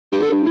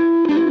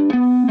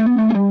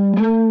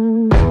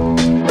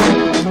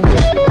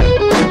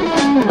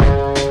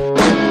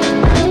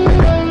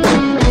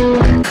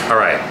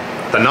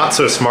not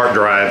so smart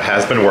drive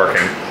has been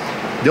working.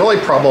 The only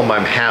problem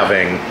I'm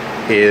having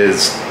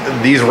is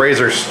these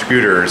Razor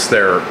scooters,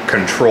 their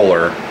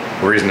controller,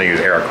 the reason they use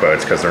air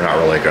quotes because they're not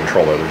really a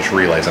controller, they're just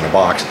relays in a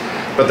box,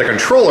 but the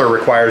controller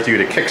requires you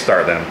to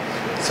kickstart them,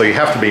 so you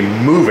have to be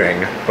moving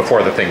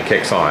before the thing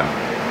kicks on.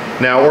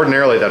 Now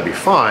ordinarily that'd be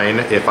fine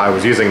if I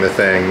was using the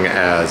thing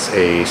as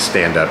a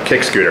stand-up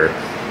kick scooter,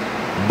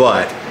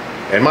 but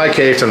in my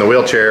case in the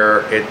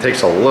wheelchair it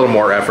takes a little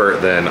more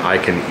effort than I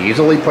can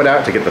easily put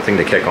out to get the thing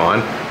to kick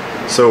on.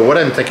 So what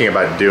I'm thinking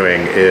about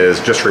doing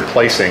is just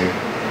replacing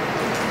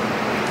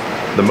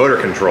the motor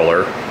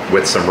controller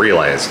with some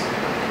relays.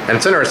 And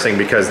it's interesting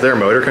because their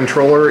motor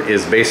controller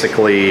is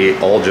basically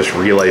all just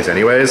relays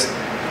anyways.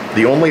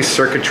 The only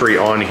circuitry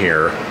on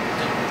here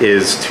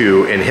is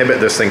to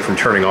inhibit this thing from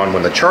turning on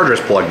when the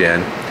charger's plugged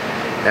in.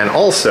 And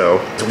also,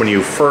 when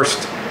you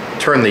first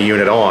turn the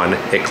unit on,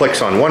 it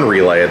clicks on one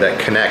relay that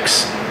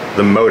connects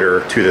the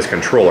motor to this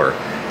controller.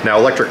 Now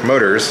electric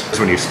motors,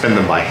 when you spin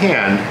them by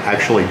hand,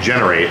 actually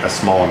generate a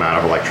small amount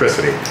of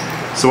electricity.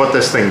 So what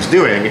this thing's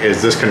doing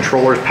is this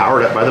controller is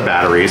powered up by the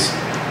batteries,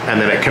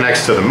 and then it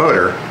connects to the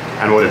motor,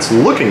 and what it's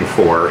looking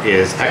for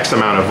is X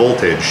amount of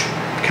voltage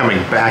coming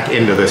back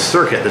into this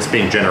circuit that's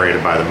being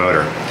generated by the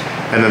motor.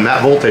 And then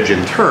that voltage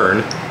in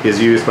turn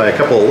is used by a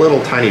couple of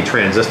little tiny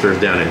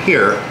transistors down in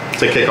here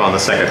to kick on the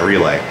second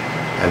relay.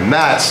 And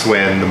that's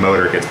when the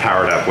motor gets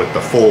powered up with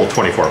the full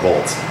 24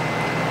 volts.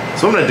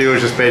 So what I'm gonna do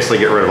is just basically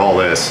get rid of all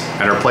this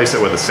and replace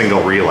it with a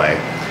single relay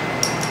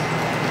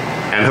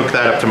and hook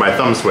that up to my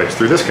thumb switch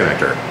through this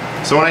connector.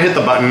 So when I hit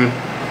the button,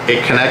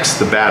 it connects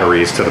the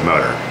batteries to the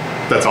motor.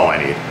 That's all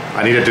I need.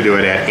 I need it to do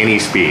it at any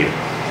speed.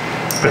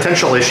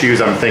 Potential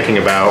issues I'm thinking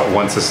about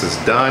once this is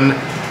done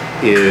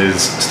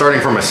is starting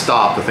from a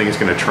stop, the thing is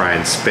gonna try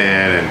and spin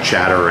and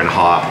chatter and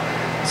hop.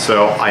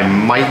 So I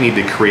might need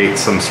to create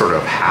some sort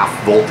of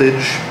half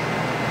voltage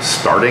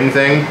starting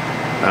thing.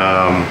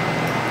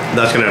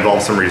 That's gonna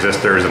involve some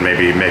resistors and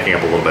maybe making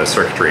up a little bit of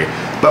circuitry.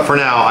 But for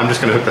now, I'm just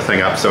gonna hook the thing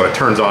up so it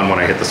turns on when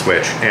I hit the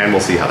switch, and we'll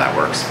see how that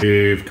works.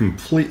 We've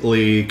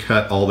completely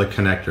cut all the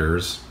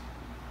connectors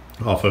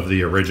off of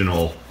the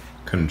original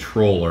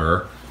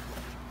controller,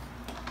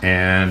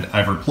 and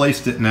I've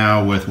replaced it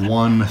now with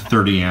one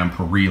 30 amp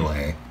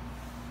relay.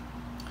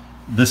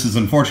 This is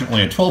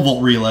unfortunately a 12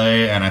 volt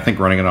relay, and I think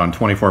running it on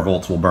 24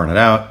 volts will burn it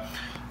out.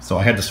 So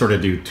I had to sort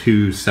of do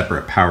two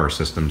separate power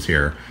systems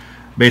here.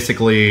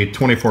 Basically,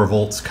 24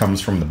 volts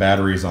comes from the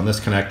batteries on this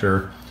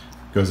connector,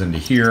 goes into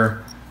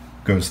here,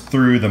 goes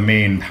through the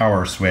main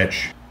power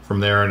switch,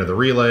 from there into the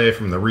relay,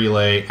 from the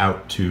relay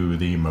out to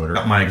the motor.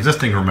 Got my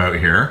existing remote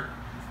here,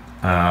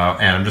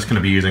 and I'm just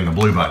gonna be using the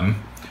blue button.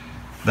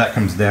 That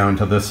comes down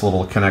to this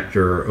little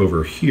connector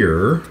over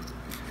here.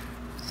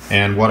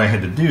 And what I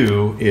had to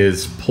do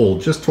is pull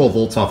just 12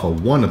 volts off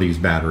of one of these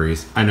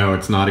batteries. I know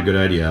it's not a good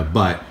idea,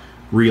 but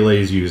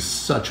relays use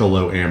such a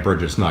low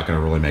amperage, it's not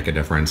gonna really make a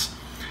difference.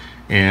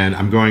 And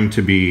I'm going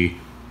to be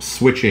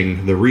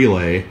switching the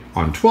relay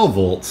on 12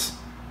 volts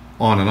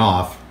on and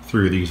off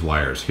through these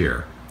wires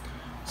here.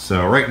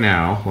 So right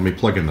now, let me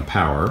plug in the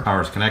power.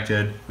 Power's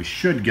connected. We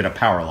should get a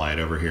power light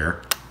over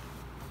here.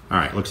 All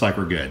right, looks like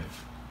we're good.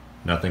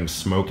 Nothing's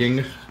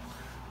smoking.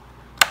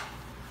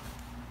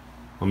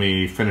 Let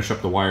me finish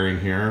up the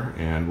wiring here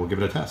and we'll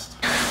give it a test.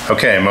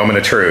 Okay, moment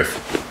of truth.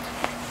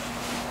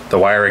 The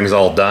wiring's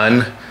all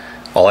done.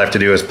 All I have to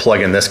do is plug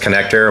in this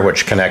connector,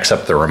 which connects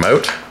up the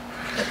remote.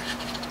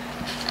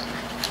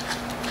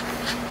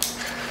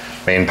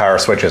 Main power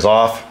switch is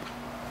off.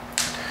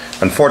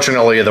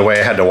 Unfortunately, the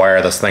way I had to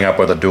wire this thing up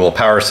with a dual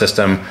power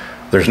system,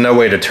 there's no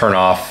way to turn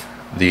off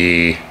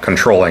the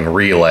controlling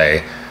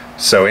relay.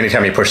 So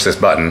anytime you push this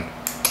button,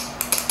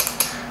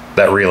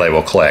 that relay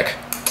will click.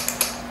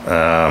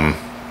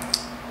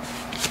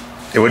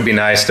 It would be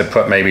nice to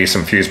put maybe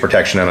some fuse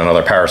protection and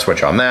another power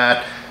switch on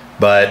that,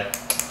 but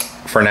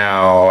for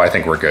now, I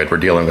think we're good. We're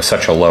dealing with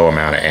such a low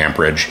amount of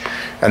amperage,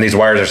 and these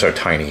wires are so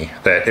tiny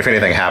that if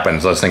anything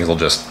happens, those things will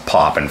just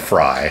pop and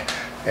fry,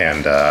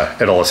 and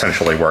it'll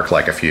essentially work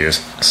like a fuse.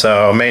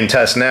 So main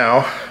test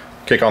now,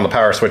 kick on the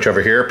power switch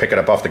over here, pick it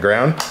up off the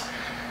ground.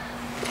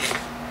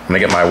 I'm gonna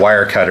get my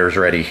wire cutters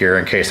ready here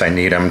in case I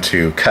need them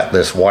to cut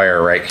this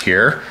wire right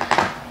here.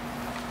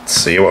 Let's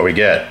see what we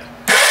get.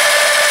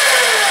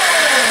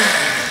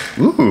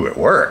 Ooh, it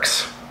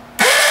works.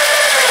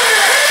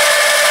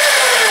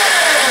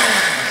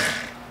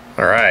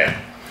 All right,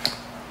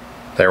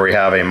 there we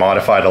have a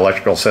modified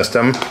electrical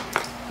system.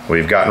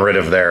 We've gotten rid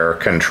of their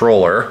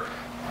controller.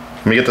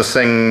 Let me get this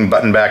thing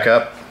buttoned back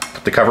up,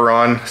 put the cover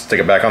on, stick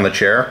it back on the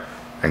chair,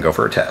 and go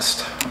for a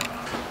test.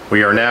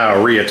 We are now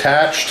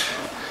reattached.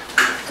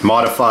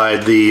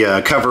 Modified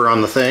the cover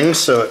on the thing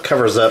so it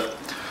covers up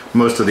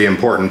most of the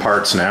important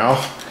parts now.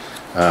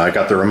 I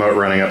got the remote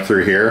running up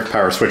through here,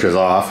 power switch is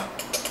off.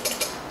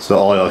 So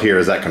all you'll hear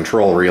is that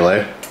control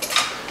relay.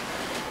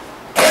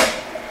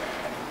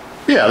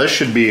 Yeah, this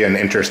should be an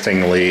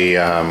interestingly,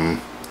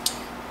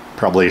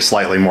 probably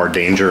slightly more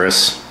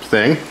dangerous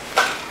thing.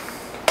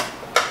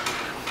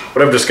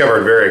 What I've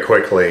discovered very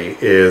quickly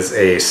is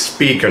a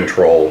speed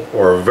control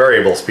or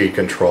variable speed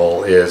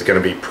control is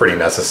going to be pretty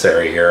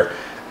necessary here.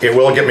 It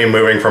will get me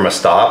moving from a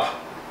stop.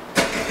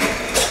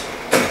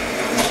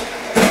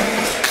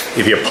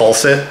 If you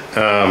pulse it,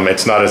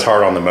 it's not as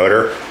hard on the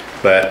motor,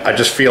 but I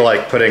just feel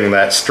like putting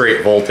that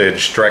straight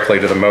voltage directly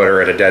to the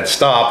motor at a dead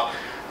stop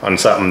on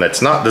something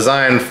that's not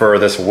designed for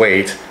this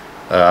weight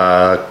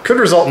could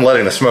result in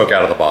letting the smoke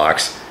out of the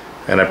box,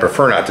 and I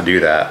prefer not to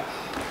do that.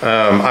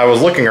 I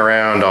was looking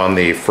around on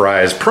the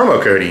Fry's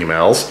promo code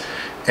emails,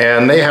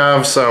 and they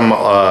have some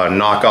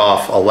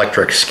knockoff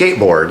electric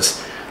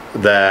skateboards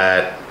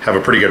that have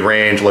a pretty good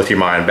range,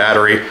 lithium-ion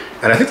battery,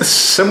 and I think the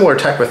similar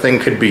type of thing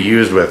could be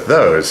used with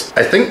those.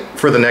 I think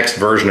for the next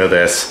version of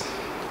this,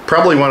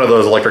 probably one of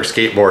those electric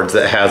skateboards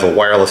that has a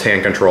wireless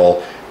hand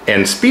control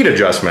and speed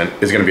adjustment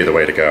is going to be the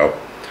way to go.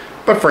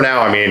 But for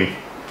now, I mean,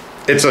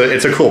 it's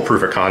a cool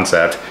proof of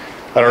concept.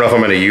 I don't know if I'm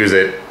going to use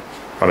it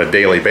on a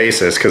daily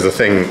basis because the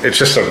thing, it's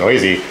just so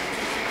noisy.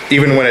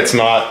 Even when it's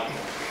not,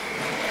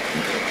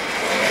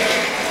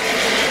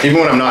 even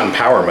when I'm not in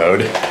power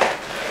mode,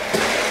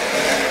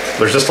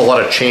 there's just a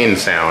lot of chain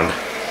sound.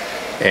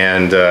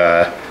 And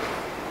yeah,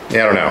 I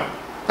don't know.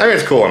 I mean,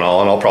 it's cool and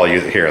all, and I'll probably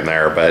use it here and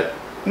there, but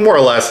more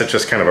or less it's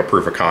just kind of a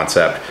proof of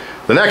concept.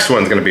 The next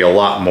one's going to be a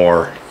lot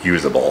more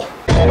usable.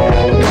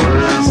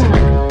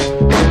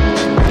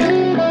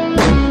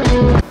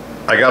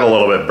 I got a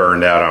little bit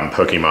burned out on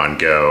Pokemon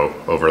Go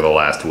over the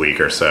last week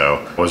or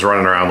so. I was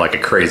running around like a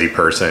crazy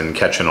person,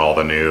 catching all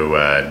the new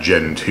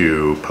Gen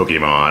 2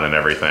 Pokemon and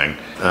everything.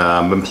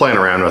 Been playing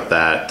around with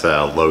that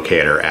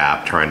locator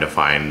app, trying to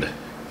find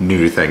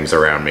new things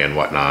around me and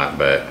whatnot,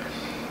 but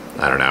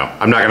I don't know.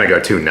 I'm not gonna go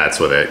too nuts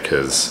with it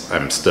because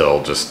I'm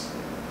still just,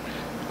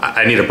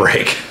 I need a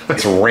break.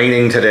 It's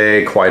raining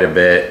today quite a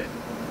bit.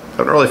 I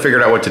haven't really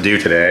figured out what to do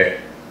today.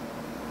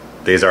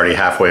 Day's already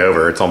halfway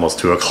over, it's almost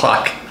 2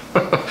 o'clock.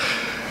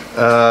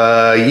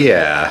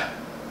 Yeah.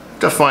 Have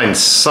to find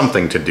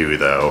something to do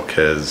though,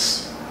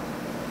 because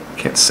I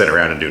can't sit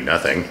around and do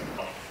nothing.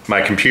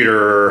 My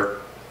computer,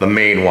 the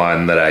main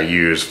one that I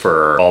use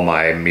for all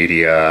my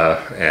media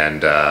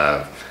and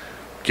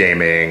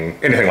gaming,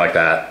 anything like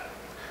that,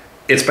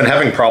 it's been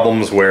having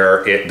problems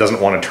where it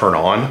doesn't want to turn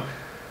on.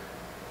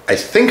 I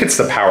think it's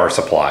the power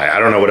supply. I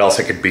don't know what else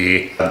it could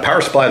be. The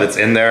power supply that's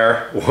in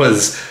there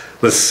was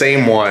the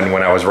same one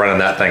when I was running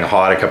that thing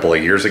hot a couple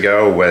of years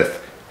ago with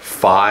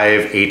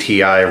 5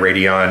 ATI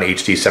Radeon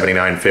HD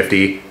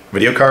 7950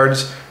 video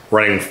cards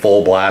running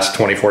full blast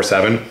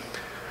 24/7.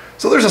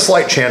 So there's a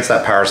slight chance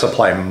that power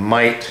supply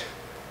might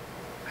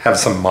have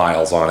some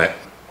miles on it.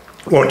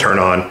 Won't turn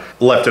on.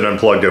 Left it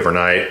unplugged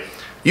overnight.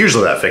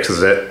 Usually that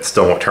fixes it.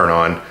 Still won't turn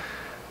on.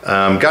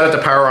 Got it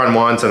to power on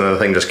once and then the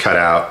thing just cut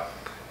out.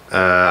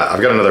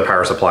 I've got another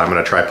power supply I'm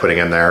gonna try putting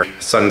in there.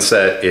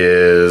 Sunset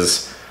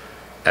is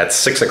at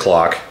 6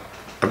 o'clock.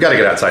 I've got to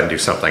get outside and do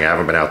something. I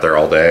haven't been out there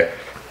all day.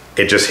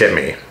 It just hit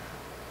me.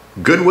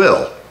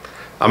 Goodwill.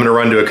 I'm gonna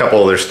run to a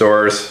couple of their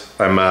stores.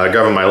 I'm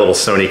grabbing my little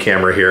Sony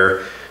camera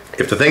here.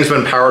 If the thing's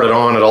been powered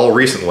on at all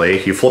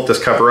recently, you flip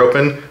this cover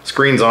open,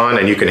 screen's on,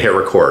 and you can hit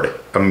record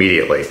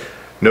immediately.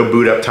 No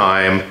boot up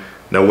time,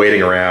 no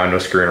waiting around, no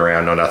screwing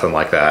around, no nothing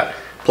like that.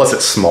 Plus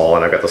it's small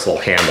and I've got this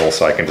little handle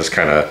so I can just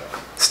kind of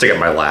stick it in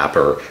my lap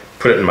or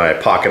put it in my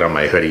pocket on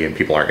my hoodie and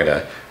people aren't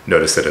gonna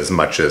notice it as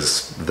much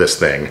as this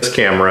thing. This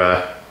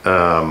camera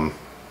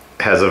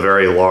has a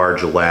very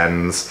large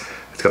lens.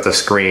 It's got the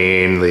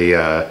screen,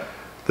 the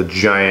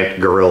giant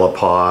Gorilla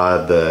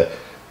Pod, the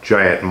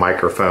giant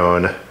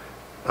microphone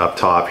up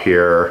top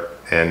here,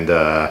 and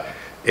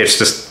it's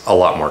just a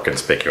lot more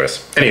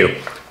conspicuous. Anywho,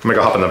 I'm gonna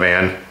go hop in the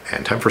van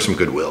and time for some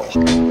Goodwill.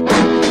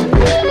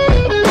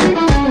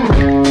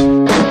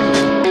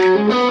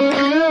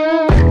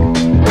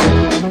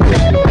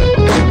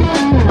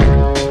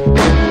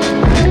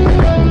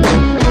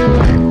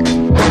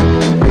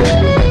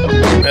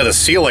 The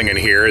ceiling in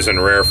here is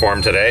in rare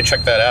form today.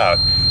 Check that out.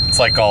 It's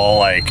like all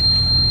like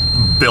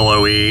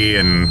billowy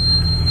and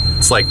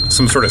it's like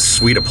some sort of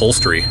sweet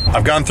upholstery.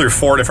 I've gone through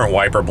 4 different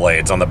wiper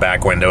blades on the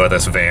back window of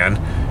this van.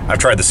 I've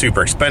tried the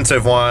super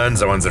expensive ones,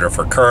 the ones that are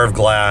for curved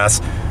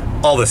glass,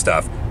 all this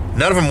stuff.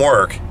 None of them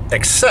work,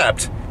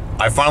 except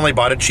I finally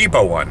bought a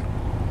cheapo one.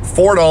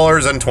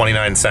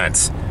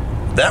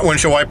 $4.29. That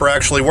windshield wiper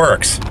actually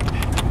works.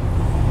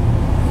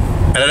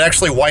 And it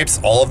actually wipes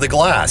all of the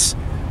glass.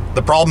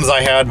 The problems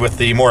I had with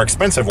the more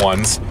expensive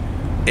ones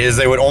is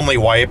they would only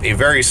wipe a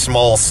very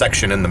small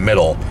section in the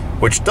middle,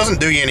 which doesn't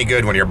do you any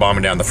good when you're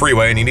bombing down the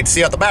freeway and you need to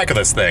see out the back of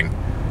this thing.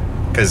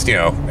 Because, you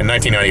know, in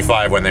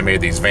 1995 when they made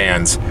these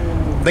vans,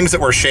 things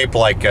that were shaped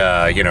like,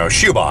 you know,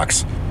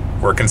 shoebox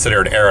were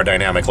considered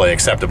aerodynamically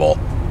acceptable.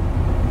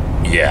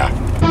 Yeah.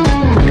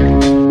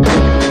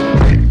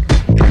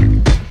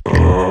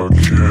 I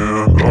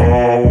can't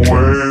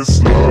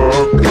always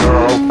look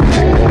out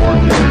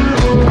for you.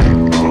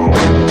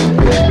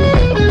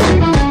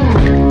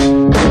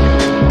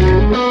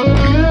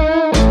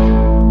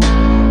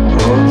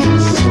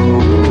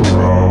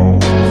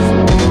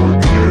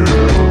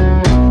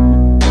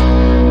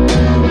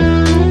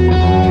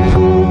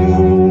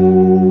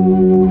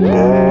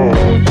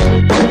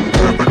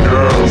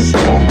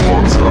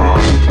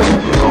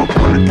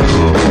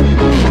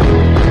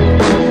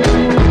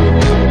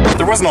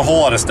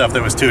 lot of stuff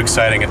that was too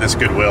exciting at this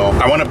Goodwill.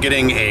 I wound up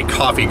getting a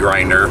coffee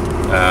grinder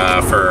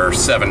for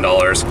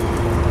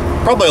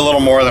 $7. Probably a little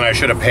more than I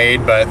should have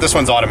paid, but this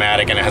one's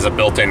automatic and it has a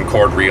built-in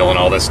cord reel and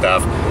all this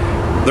stuff.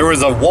 There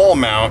was a wall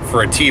mount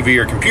for a TV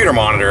or computer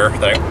monitor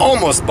that I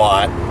almost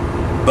bought,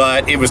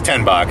 but it was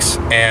 10 bucks.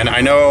 And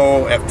I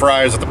know at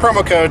Fry's with the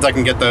promo codes, I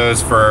can get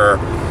those for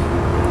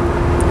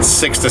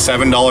 $6 to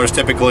 $7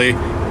 typically.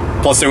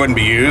 Plus they wouldn't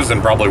be used and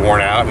probably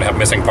worn out and have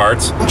missing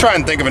parts. I'll try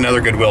and think of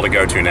another Goodwill to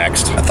go to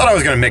next. I thought I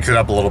was gonna mix it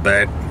up a little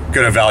bit,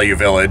 go to Value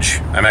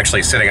Village. I'm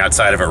actually sitting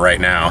outside of it right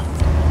now.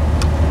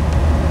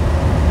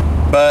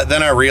 But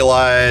then I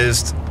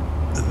realized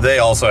they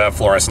also have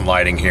fluorescent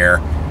lighting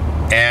here.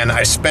 And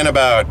I spent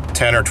about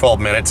 10 or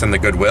 12 minutes in the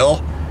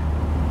Goodwill,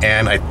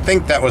 and I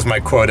think that was my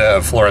quota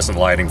of fluorescent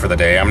lighting for the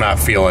day. I'm not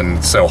feeling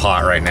so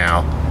hot right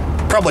now.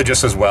 Probably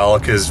just as well,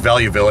 because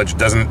Value Village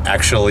doesn't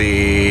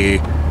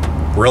actually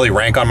really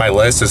rank on my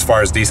list as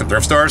far as decent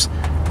thrift stores.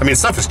 I mean,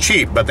 stuff is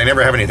cheap, but they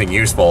never have anything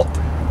useful.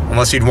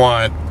 Unless you'd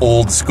want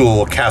old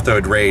school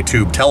cathode ray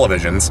tube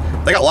televisions.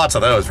 They got lots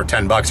of those for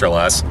 10 bucks or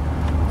less.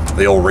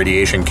 The old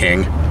Radiation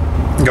King.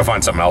 Go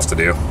find something else to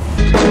do.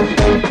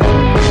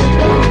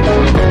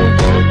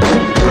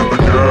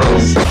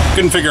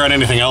 Couldn't figure out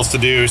anything else to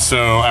do,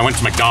 so I went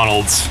to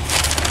McDonald's,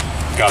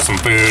 got some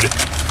food,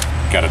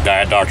 got a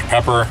Diet Dr.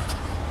 Pepper,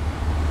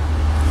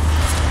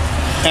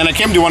 and I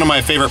came to one of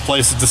my favorite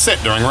places to sit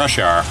during rush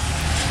hour.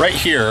 Right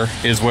here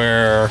is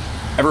where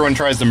everyone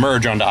tries to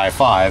merge onto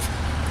I-5,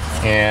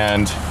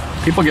 and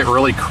people get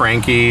really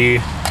cranky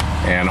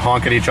and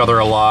honk at each other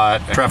a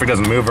lot. Traffic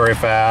doesn't move very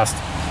fast.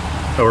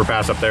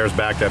 Overpass up there is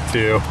backed up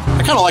too.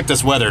 I kind of like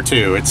this weather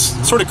too. It's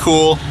sort of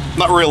cool,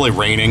 not really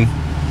raining.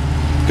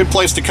 Good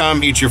place to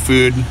come, eat your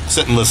food,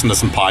 sit and listen to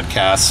some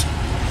podcasts.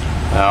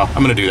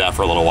 I'm gonna do that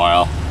for a little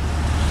while.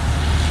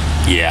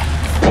 Yeah.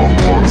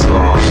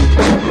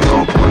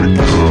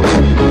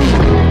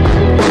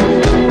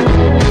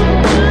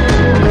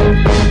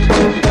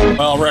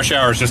 Well, rush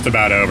hour is just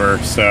about over,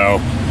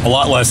 so a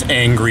lot less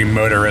angry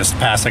motorists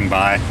passing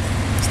by.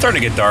 It's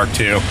starting to get dark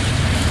too.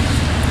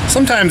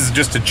 Sometimes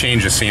just a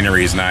change of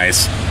scenery is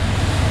nice.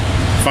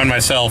 Find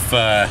myself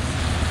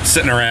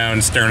sitting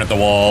around staring at the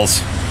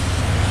walls.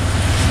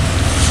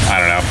 I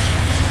don't know.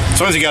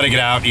 Sometimes you gotta get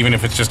out, even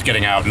if it's just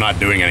getting out and not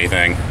doing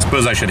anything. I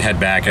suppose I should head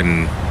back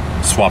and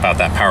swap out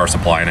that power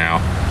supply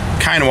now.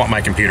 Kinda want my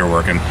computer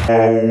working.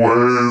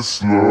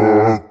 Always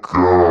look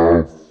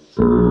out.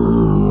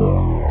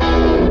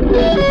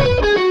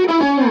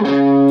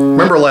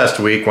 Remember last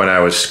week when I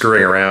was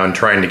screwing around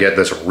trying to get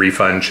this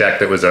refund check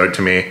that was owed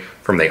to me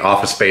from the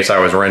office space I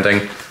was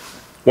renting?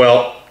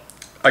 Well,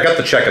 I got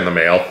the check in the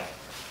mail.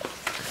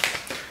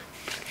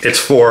 It's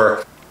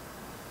for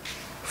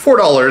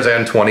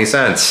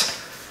 $4.20.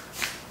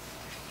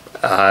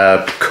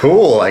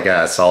 Cool, I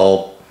guess.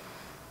 I'll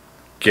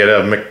get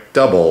a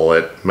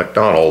McDouble at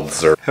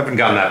McDonald's. Or haven't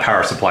gotten that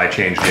power supply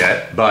changed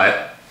yet,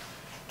 but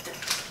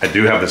I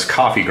do have this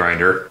coffee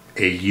grinder,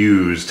 a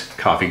used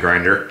coffee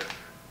grinder.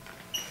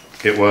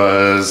 It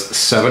was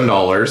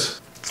 $7.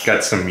 It's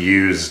got some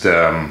used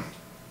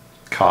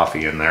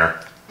coffee in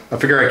there. I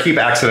figure I keep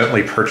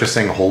accidentally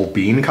purchasing whole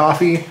bean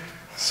coffee,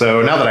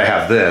 so now that I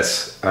have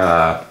this,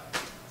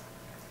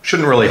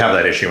 shouldn't really have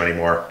that issue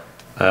anymore.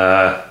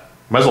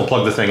 Might as well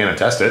plug the thing in and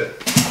test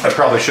it. I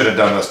probably should have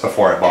done this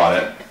before I bought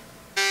it.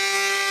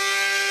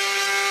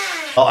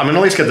 Well, I'm gonna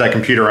at least get that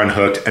computer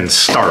unhooked and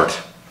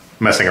start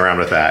messing around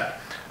with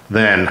that.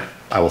 Then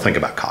I will think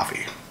about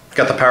coffee.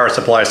 Got the power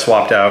supply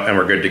swapped out and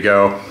we're good to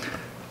go.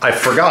 I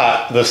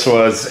forgot this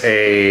was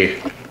a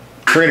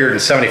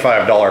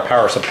 $375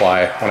 power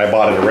supply when I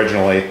bought it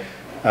originally.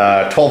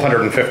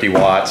 1250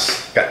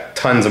 watts, got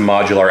tons of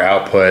modular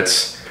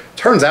outputs.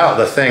 Turns out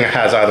the thing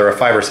has either a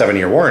 5 or 7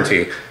 year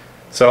warranty.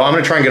 So I'm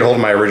gonna try and get a hold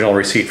of my original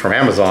receipt from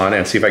Amazon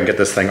and see if I can get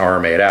this thing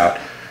RMA'd out,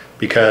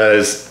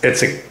 because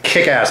it's a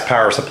kick-ass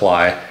power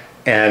supply,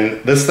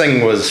 and this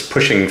thing was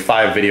pushing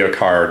 5 video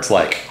cards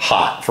like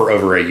hot for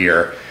over a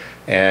year.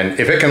 And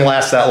if it can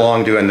last that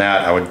long doing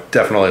that, I would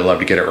definitely love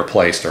to get it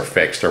replaced or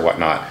fixed or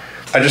whatnot.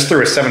 I just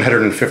threw a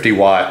 750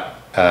 watt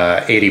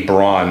 80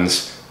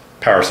 bronze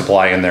power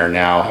supply in there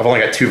now. I've only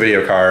got 2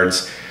 video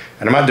cards,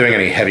 and I'm not doing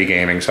any heavy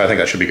gaming, so I think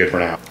that should be good for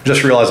now.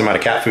 Just realized I'm out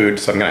of cat food,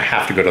 so I'm gonna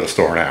have to go to the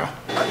store now.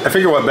 I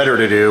figure what better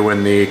to do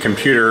when the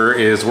computer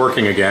is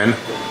working again,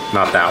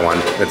 not that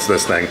one, it's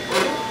this thing,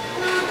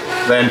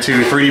 than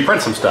to 3D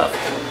print some stuff.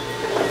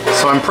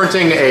 So I'm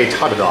printing a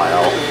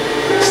Totodile.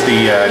 It's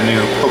the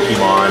new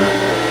Pokemon,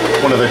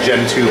 one of the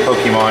Gen 2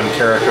 Pokemon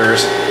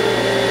characters.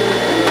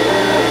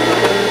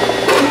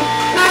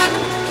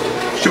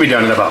 Should be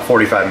done in about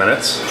 45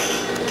 minutes.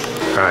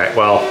 All right,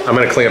 well, I'm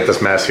gonna clean up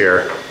this mess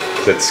here.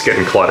 It's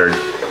getting cluttered.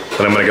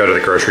 Then I'm gonna go to the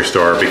grocery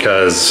store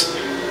because,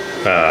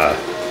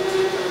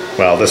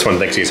 well, this one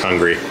thinks he's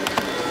hungry.